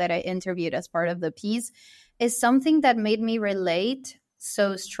grandma that I interviewed as part of the piece, is something that made me relate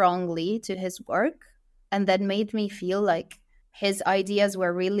so strongly to his work, and that made me feel like his ideas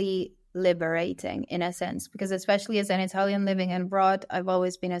were really liberating in a sense, because especially as an Italian living abroad, I've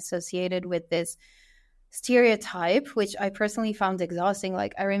always been associated with this stereotype, which I personally found exhausting.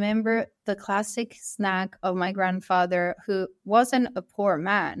 Like, I remember the classic snack of my grandfather, who wasn't a poor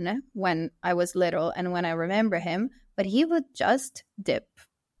man when I was little and when I remember him, but he would just dip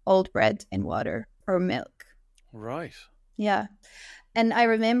old bread in water or milk. Right. Yeah. And I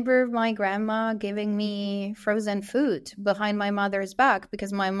remember my grandma giving me frozen food behind my mother's back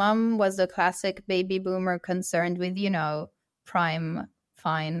because my mom was the classic baby boomer concerned with, prime,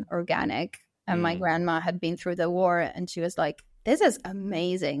 fine, organic. And my grandma had been through the war and she was like, this is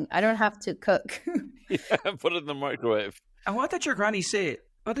amazing. I don't have to cook. Yeah, put it in the microwave. And what did your granny say?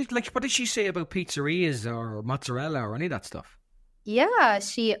 What did she say about pizzerias or mozzarella or any of that stuff? Yeah,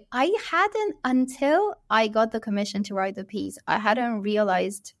 I hadn't, until I got the commission to write the piece, I hadn't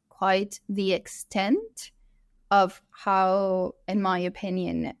realized quite the extent of how, in my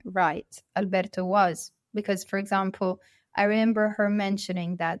opinion, right Alberto was. Because, for example, I remember her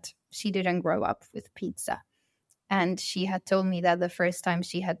mentioning that she didn't grow up with pizza. And she had told me that the first time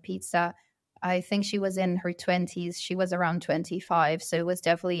she had pizza, I think she was in her 20s. She was around 25. So it was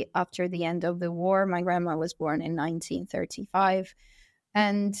definitely after the end of the war. My grandma was born in 1935.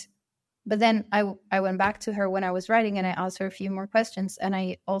 But then I went back to her when I was writing and I asked her a few more questions. And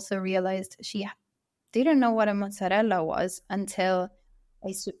I also realized she didn't know what a mozzarella was until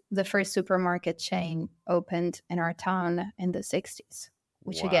the first supermarket chain opened in our town in the 60s,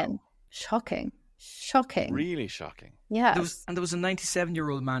 which again, shocking. Really shocking. Yeah. There was a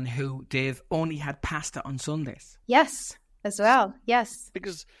 97-year-old man who, Dave, only had pasta on Sundays. Yes, as well. Yes.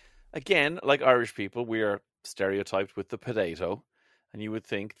 Because, again, like Irish people, we are stereotyped with the potato. And you would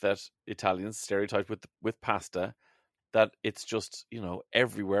think that Italians stereotyped with pasta, that it's just,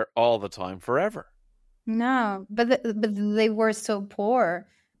 everywhere all the time forever. No, but they were so poor.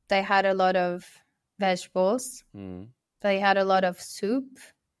 They had a lot of vegetables. They had a lot of soup.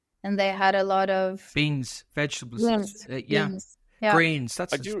 And they had a lot of beans, vegetables, beans. Grains.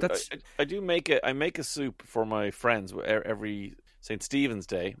 I make a soup for my friends every St. Stephen's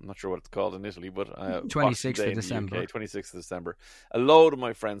Day. I'm not sure what it's called in Italy, but 26th of December. 26th of December. A load of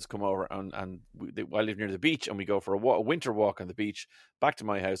my friends come over, and I live near the beach, and we go for a winter walk on the beach back to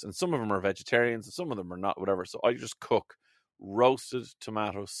my house. And some of them are vegetarians, and some of them are not. Whatever. So I just cook roasted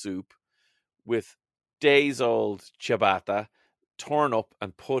tomato soup with days-old ciabatta, torn up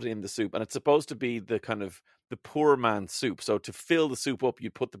and put in the soup, and it's supposed to be the kind of the poor man's soup. So to fill the soup up, you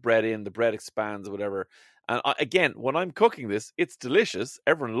put the bread in, the bread expands or whatever. And again, when I'm cooking this, it's delicious.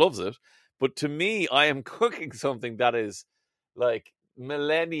 Everyone loves it. But to me, I am cooking something that is like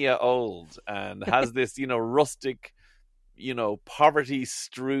millennia old and has this, rustic,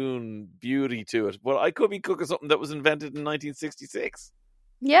 poverty-strewn beauty to it. But I could be cooking something that was invented in 1966.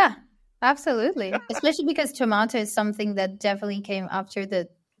 Yeah. Absolutely. Especially because tomato is something that definitely came after the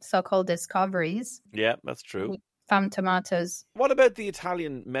so-called discoveries. Yeah, that's true. We found tomatoes. What about the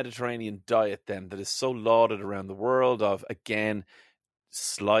Italian Mediterranean diet then that is so lauded around the world of, again,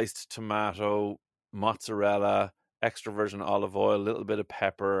 sliced tomato, mozzarella, extra virgin olive oil, a little bit of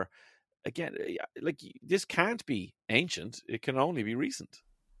pepper. Again, like this can't be ancient. It can only be recent.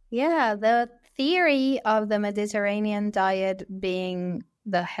 Yeah, the theory of the Mediterranean diet being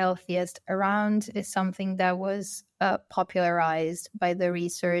the healthiest around is something that was popularized by the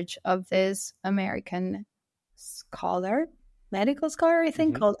research of this American medical scholar, I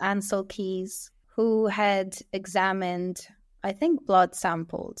think, called Ansel Keys, who had examined, I think, blood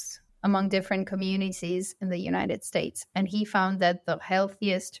samples among different communities in the United States. And he found that the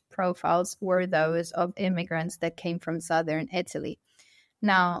healthiest profiles were those of immigrants that came from southern Italy.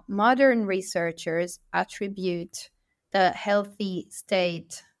 Now, modern researchers attribute the healthy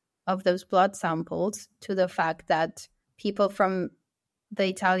state of those blood samples to the fact that people from the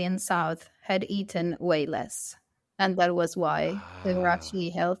Italian South had eaten way less. And that was why they were actually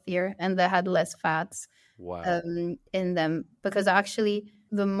healthier and they had less fats in them. Because actually,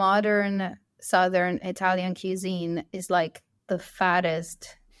 the modern Southern Italian cuisine is like the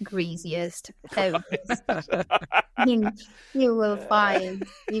fattest, greasiest, heaviest thing you will find,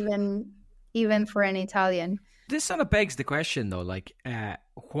 even for an Italian. This sort of begs the question, though, like,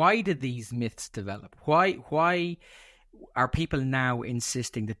 why did these myths develop? Why are people now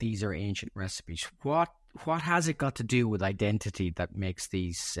insisting that these are ancient recipes? What has it got to do with identity that makes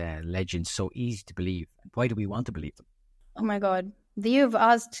these legends so easy to believe? Why do we want to believe them? Oh my God. You've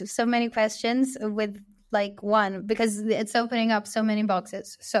asked so many questions with like one, because it's opening up so many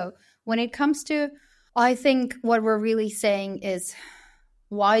boxes. So when it comes to, I think what we're really saying is,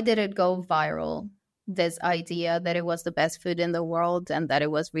 why did it go viral? This idea that it was the best food in the world and that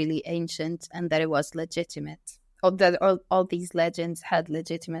it was really ancient and that it was legitimate, or that all these legends had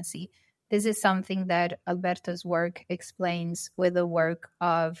legitimacy. This is something that Alberto's work explains with the work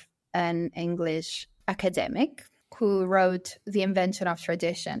of an English academic who wrote The Invention of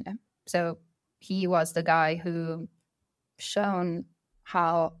Tradition. So he was the guy who shown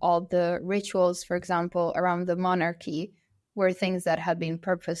how all the rituals, for example, around the monarchy were things that had been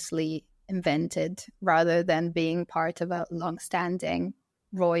purposely invented rather than being part of a long-standing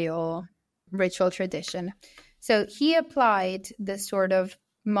royal ritual tradition. So he applied this sort of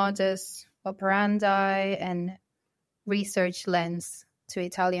modus operandi and research lens to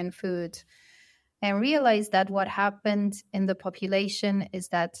Italian food and realized that what happened in the population is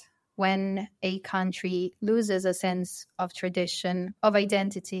that when a country loses a sense of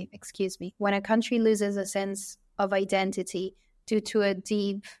when a country loses a sense of identity due to a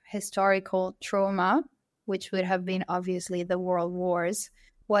deep historical trauma, which would have been obviously the world wars,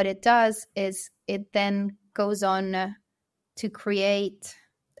 what it does is it then goes on to create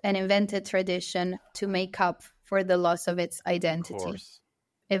an invented tradition to make up for the loss of its identity,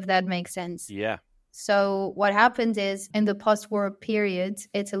 if that makes sense. Yeah. So what happened is, in the post-war period,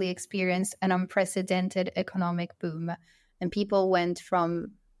 Italy experienced an unprecedented economic boom, and people went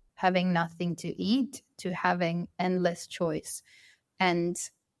from having nothing to eat to having endless choice. And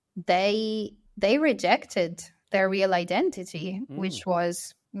they rejected their real identity, which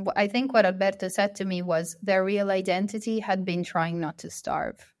was, I think what Alberto said to me was, their real identity had been trying not to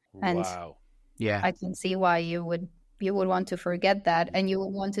starve. And wow. Yeah, I can see why you would want to forget that, and you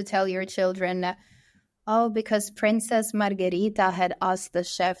would want to tell your children, oh, because Princess Margherita had asked the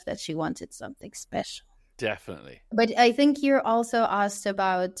chef that she wanted something special. Definitely. But I think you're also asked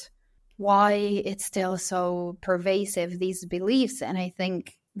about why it's still so pervasive, these beliefs. And I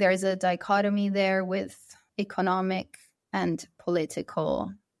think there's a dichotomy there with economic and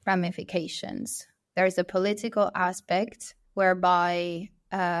political ramifications. There's a political aspect whereby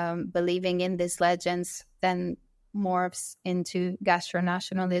believing in these legends then morphs into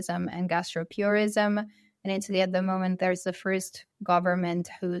gastro-nationalism and gastro-purism. In Italy at the moment, there's the first government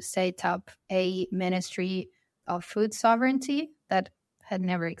who set up a ministry of food sovereignty that had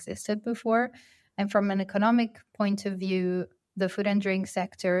never existed before. And from an economic point of view, the food and drink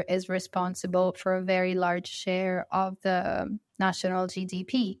sector is responsible for a very large share of the national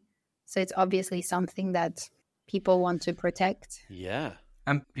GDP. So it's obviously something that people want to protect. Yeah.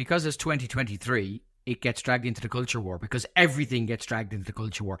 And because it's 2023, it gets dragged into the culture war, because everything gets dragged into the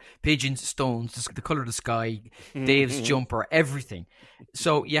culture war. Pigeons, stones, the colour of the sky, Dave's jumper, everything.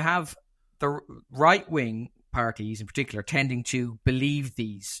 So you have the right-wing parties in particular tending to believe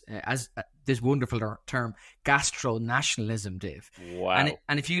these, as this wonderful term, gastro-nationalism, Dave. Wow.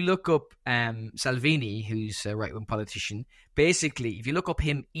 And if you look up Salvini, who's a right-wing politician, basically, if you look up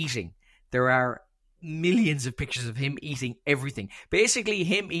him eating, there are millions of pictures of him eating everything. Basically,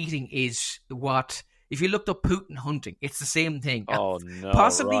 him eating is what, if you looked up Putin hunting, it's the same thing. Oh no!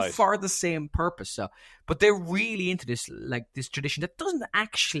 Possibly right. for the same purpose. So, but they're really into this, like this tradition that doesn't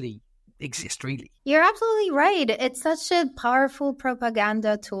actually exist, really. You're absolutely right. It's such a powerful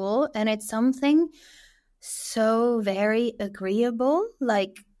propaganda tool, and it's something so very agreeable.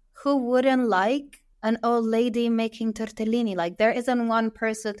 Like, who wouldn't like an old lady making tortellini? Like, there isn't one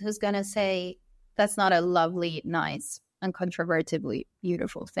person who's gonna say that's not a lovely, nice, uncontrovertibly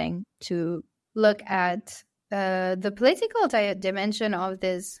beautiful thing to look at. The political dimension of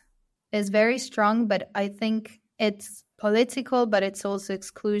this is very strong, but I think it's political, but it's also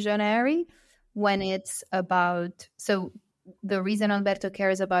exclusionary when it's about... So the reason Alberto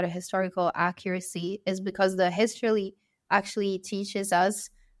cares about a historical accuracy is because the history actually teaches us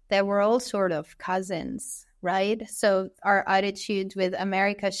that we're all sort of cousins, right? So our attitude with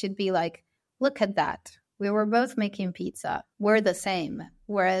America should be like, look at that. We were both making pizza. We're the same.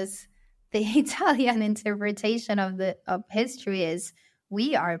 Whereas the Italian interpretation of history is,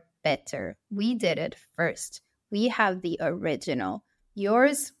 we are better. We did it first. We have the original.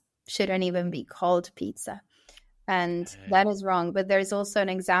 Yours shouldn't even be called pizza. And that is wrong. But there's also an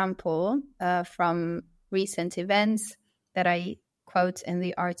example from recent events that I quote in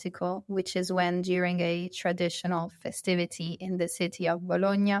the article, which is when during a traditional festivity in the city of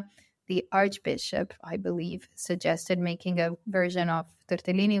Bologna, the Archbishop, I believe, suggested making a version of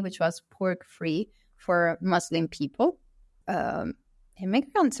tortellini, which was pork-free for Muslim people,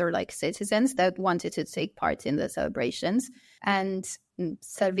 immigrants or like citizens that wanted to take part in the celebrations. And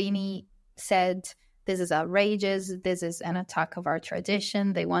Salvini said, this is outrageous. This is an attack of our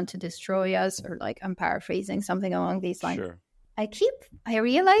tradition. They want to destroy us, or like, I'm paraphrasing, something along these lines. Sure. I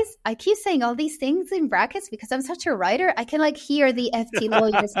realize I keep saying all these things in brackets because I'm such a writer. I can like hear the FT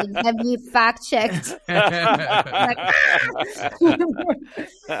lawyers saying, have you fact checked?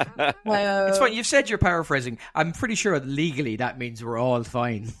 It's fine. You've said you're paraphrasing. I'm pretty sure legally that means we're all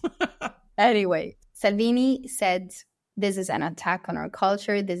fine. Anyway, Salvini said, this is an attack on our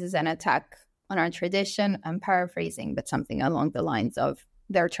culture. This is an attack on our tradition. I'm paraphrasing, but something along the lines of,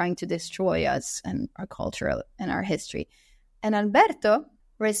 they're trying to destroy us and our culture and our history. And Alberto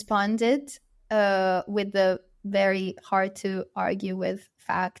responded with the very hard to argue with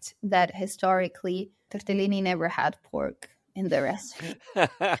fact that historically tortellini never had pork in the restaurant.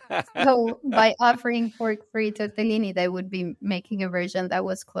 So by offering pork-free tortellini, they would be making a version that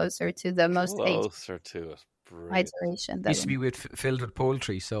was closer to the most closer to it. iteration. Used to be filled with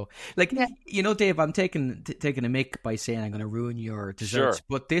poultry. So, like, you know, Dave, I'm taking a mick by saying I'm going to ruin your desserts. Sure.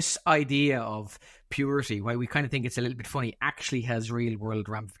 But this idea of purity, why we kind of think it's a little bit funny, actually has real world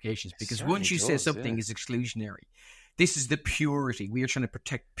ramifications. Because once you say something is exclusionary, this is the purity. We are trying to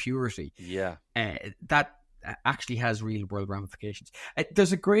protect purity. Yeah. That actually has real world ramifications.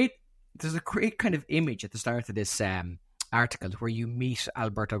 There's a great kind of image at the start of this article where you meet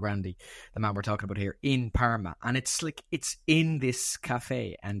Alberto Grandi, the man we're talking about here, in Parma, and it's like it's in this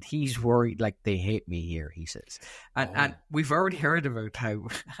cafe, and he's worried, like, they hate me here, he says, and we've already heard about how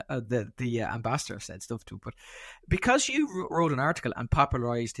the ambassador said stuff to him. But because you wrote an article and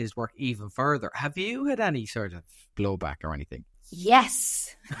popularized his work even further, have you had any sort of blowback or anything?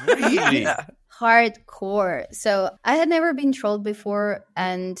 Yes. Really? Hardcore. So I had never been trolled before,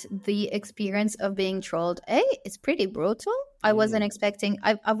 and the experience of being trolled, it's pretty brutal. I wasn't expecting.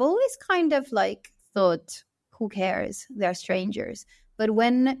 I've always kind of like thought, who cares? They're strangers. But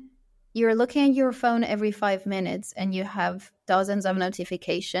when you're looking at your phone every 5 minutes and you have dozens of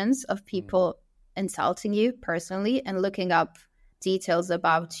notifications of people insulting you personally and looking up details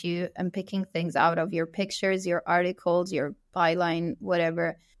about you and picking things out of your pictures, your articles, your byline,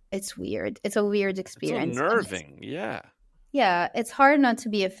 whatever. It's weird. It's a weird experience. It's unnerving, yeah. Yeah, it's hard not to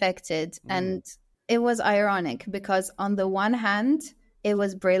be affected. And it was ironic because on the one hand, it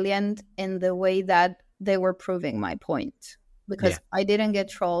was brilliant in the way that they were proving my point. Because I didn't get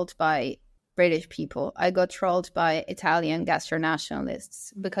trolled by British people. I got trolled by Italian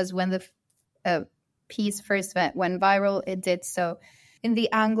gastronationalists. Because when the piece first went viral, it did so in the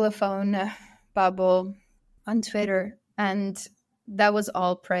Anglophone bubble on Twitter, and that was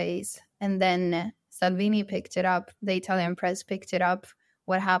all praise. And then Salvini picked it up, the Italian press picked it up.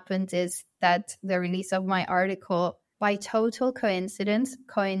 What happened is that the release of my article, by total coincidence,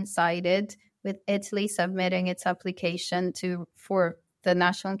 coincided with Italy submitting its application for the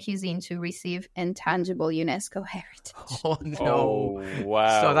national cuisine to receive intangible UNESCO heritage. Oh, no. Oh,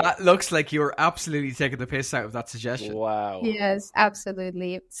 wow. So that looks like you're absolutely taking the piss out of that suggestion. Wow. Yes,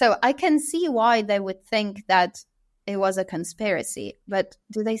 absolutely. So I can see why they would think that it was a conspiracy. But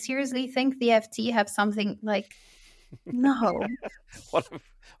do they seriously think the FT have something like... No. What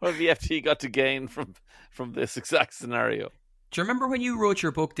have the FT got to gain from this exact scenario? Do you remember when you wrote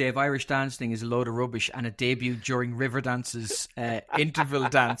your book, Dave, Irish Dancing is a Load of Rubbish, and it debuted during Riverdance's interval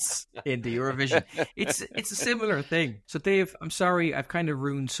dance in the Eurovision? It's a similar thing. So, Dave, I'm sorry, I've kind of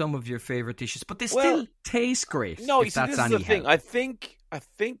ruined some of your favourite dishes, but they still taste great. No, if see, that's this is the thing. help.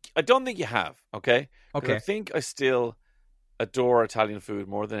 I don't think you have, okay? Okay. I think I still adore Italian food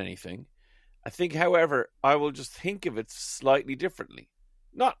more than anything. I think, however, I will just think of it slightly differently.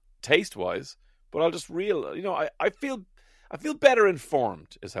 Not taste-wise, but I'll just I feel better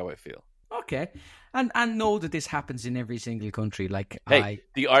informed is how I feel. Okay. And know that this happens in every single country. Like,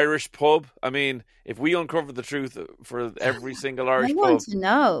 the Irish pub. I mean, if we uncover the truth for every single Irish I pub... want to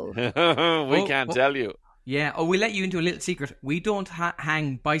know. we can't tell you. Yeah, we'll let you into a little secret. We don't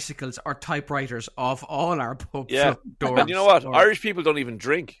hang bicycles or typewriters off all our pub doors. And you know what? Irish people don't even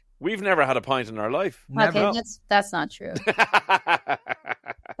drink. We've never had a pint in our life. Never. Okay, that's not true.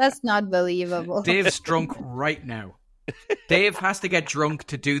 That's not believable. Dave's drunk right now. Dave has to get drunk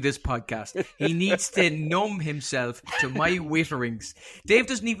to do this podcast. He needs to numb himself to my witterings. Dave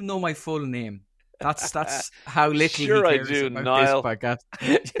doesn't even know my full name. That's how little sure he cares I do, about Niall. this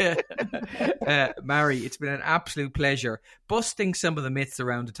podcast. Mary, it's been an absolute pleasure busting some of the myths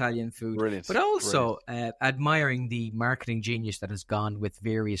around Italian food, Brilliant. but also admiring the marketing genius that has gone with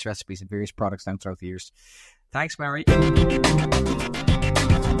various recipes and various products down throughout the years. Thanks, Mary.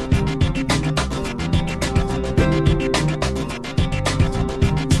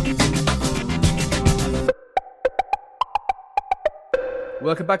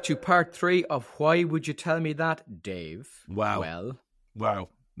 Welcome back to part 3 of Why Would You Tell Me That, Dave? Wow. Wow.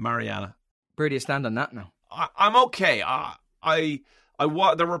 Mariana. Where do you stand on that now? I'm okay.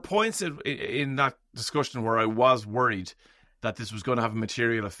 There were points in that discussion where I was worried that this was going to have a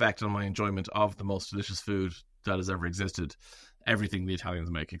material effect on my enjoyment of the most delicious food that has ever existed. Everything the Italians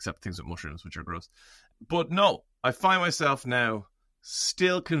make, except things with mushrooms, which are gross. But no, I find myself now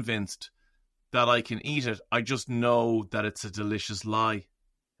still convinced that I can eat it. I just know that it's a delicious lie.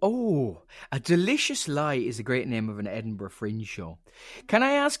 Oh, A Delicious Lie is a great name of an Edinburgh Fringe show. Can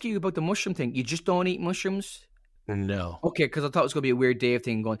I ask you about the mushroom thing? You just don't eat mushrooms? No. Okay, because I thought it was going to be a weird Dave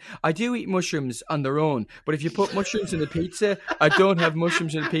thing going, I do eat mushrooms on their own, but if you put mushrooms in a pizza, I don't have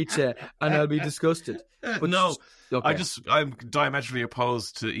mushrooms in a pizza, and I'll be disgusted. But No. okay. I'm diametrically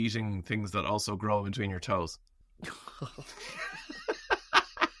opposed to eating things that also grow between your toes.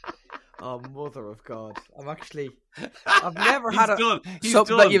 Oh, mother of God. I've never had He's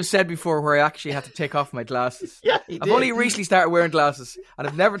something done. that you've said before where I actually had to take off my glasses. Yeah, I've only recently started wearing glasses, and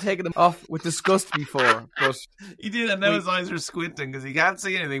I've never taken them off with disgust before. But He did, and now his eyes are squinting because he can't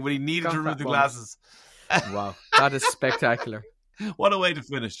see anything, but he needed Got to remove that the one. glasses. wow, that is spectacular. What a way to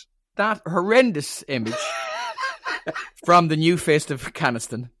finish. That horrendous image from the new Fist of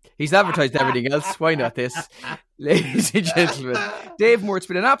Caniston. He's advertised everything else. Why not this? Ladies and gentlemen, Dave Moore, it's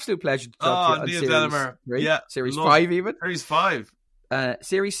been an absolute pleasure to talk to you on Neil Series Delamere. 3, Yeah, Series love- 5 even. Series 5.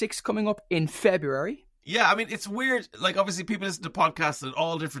 Series 6 coming up in February. Yeah, I mean, it's weird. Like, obviously, people listen to podcasts at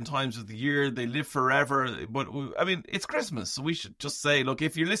all different times of the year. They live forever. But, I mean, it's Christmas. So we should just say, look,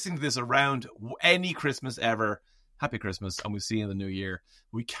 if you're listening to this around any Christmas ever, happy Christmas. And we'll see you in the new year.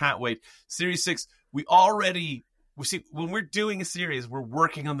 We can't wait. Series 6, we see, when we're doing a series, we're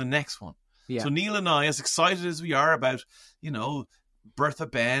working on the next one. Yeah. So Neil and I, as excited as we are about, Bertha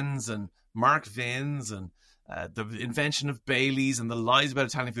Benz and Mark Vins and the invention of Bailey's and the lies about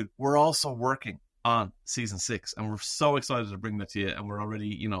Italian food, we're also working on season 6, and we're so excited to bring that to you. And we're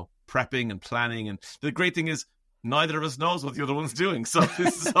already, prepping and planning. And the great thing is, neither of us knows what the other one's doing, so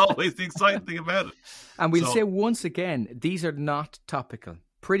this is always the exciting thing about it. And we'll say once again, these are not topical.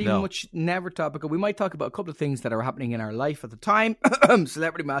 Pretty much never topical. We might talk about a couple of things that are happening in our life at the time.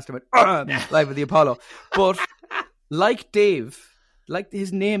 Celebrity Mastermind, Live with the Apollo. But like Dave, like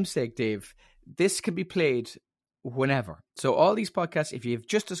his namesake Dave, this can be played whenever. So all these podcasts, if you've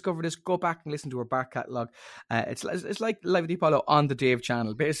just discovered this, go back and listen to our back catalogue. It's like Live with the Apollo on the Dave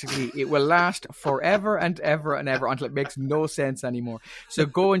channel. Basically, it will last forever and ever and ever until it makes no sense anymore. So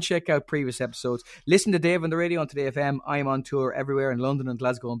go and check out previous episodes. Listen to Dave on the radio on Today FM. I'm on tour everywhere in London and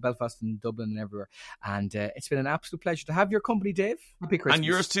Glasgow and Belfast and Dublin and everywhere. And it's been an absolute pleasure to have your company, Dave. Happy Christmas. And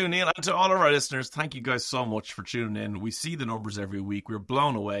yours too, Neil. And to all of our listeners, thank you guys so much for tuning in. We see the numbers every week. We're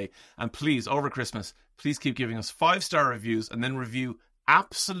blown away. And please, over Christmas, please keep giving us 5-star reviews and then review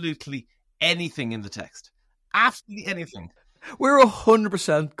absolutely anything in the text. Absolutely anything. We're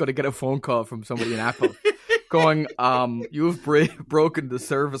 100% going to get a phone call from somebody in Apple going, you've broken the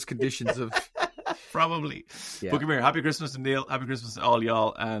service conditions of... Probably. Yeah. But come here. Happy Christmas to Neil. Happy Christmas to all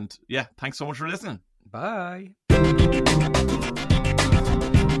y'all. And yeah, thanks so much for listening. Bye.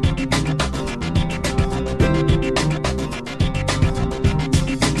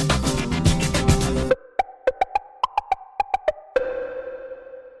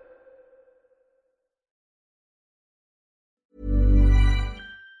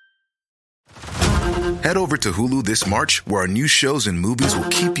 Head over to Hulu this March, where our new shows and movies will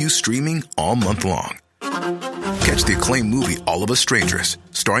keep you streaming all month long. Catch the acclaimed movie All of Us Strangers,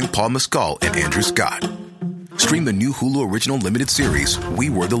 starring Paul Mescal and Andrew Scott. Stream the new Hulu original limited series We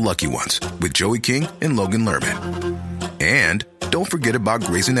Were the Lucky Ones with Joey King and Logan Lerman. And don't forget about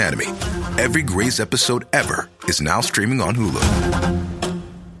Grey's Anatomy. Every Grey's episode ever is now streaming on Hulu.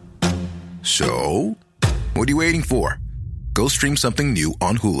 So, what are you waiting for? Go stream something new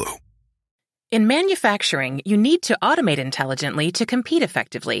on Hulu. In manufacturing, you need to automate intelligently to compete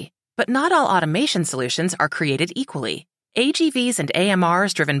effectively. But not all automation solutions are created equally. AGVs and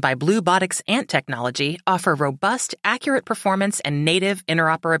AMRs driven by Bluebotics Ant technology offer robust, accurate performance and native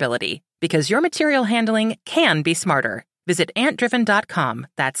interoperability. Because your material handling can be smarter. Visit antdriven.com,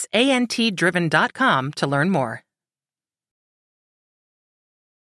 that's ANTdriven.com, to learn more.